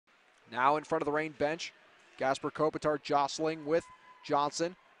Now in front of the Reign bench, Gasper Kopitar jostling with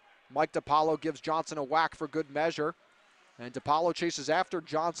Johnson. Mike DiPaolo gives Johnson a whack for good measure. And DiPaolo chases after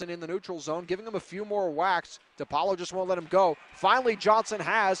Johnson in the neutral zone, giving him a few more whacks. DiPaolo just won't let him go. Finally, Johnson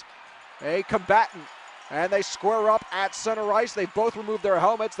has a combatant, and they square up at center ice. They both remove their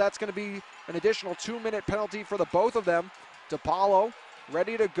helmets. That's going to be an additional 2-minute penalty for the both of them. DiPaolo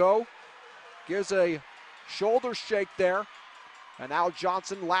ready to go. Gives a shoulder shake there. And now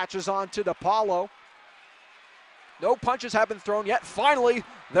Johnson latches on to DiPaolo. No punches have been thrown yet. Finally,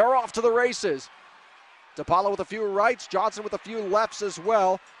 they're off to the races. DiPaolo with a few rights, Johnson with a few lefts as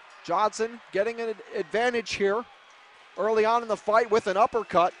well. Johnson getting an advantage here early on in the fight with an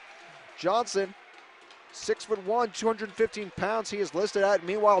uppercut. Johnson, 6'1", 215 pounds he is listed at.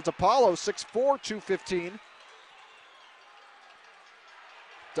 Meanwhile, DiPaolo, 6'4", 215.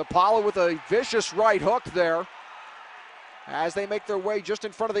 DiPaolo with a vicious right hook there as they make their way just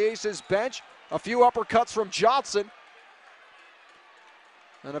in front of the Aces bench. A few uppercuts from Johnson.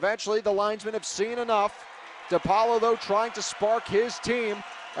 And eventually the linesmen have seen enough. DiPaolo, though, trying to spark his team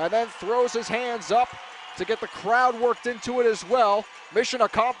and then throws his hands up to get the crowd worked into it as well. Mission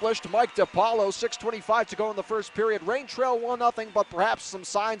accomplished. Mike DiPaolo, 6:25 to go in the first period. Reign trail 1-0, but perhaps some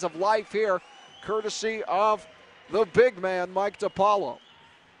signs of life here, courtesy of the big man, Mike DiPaolo.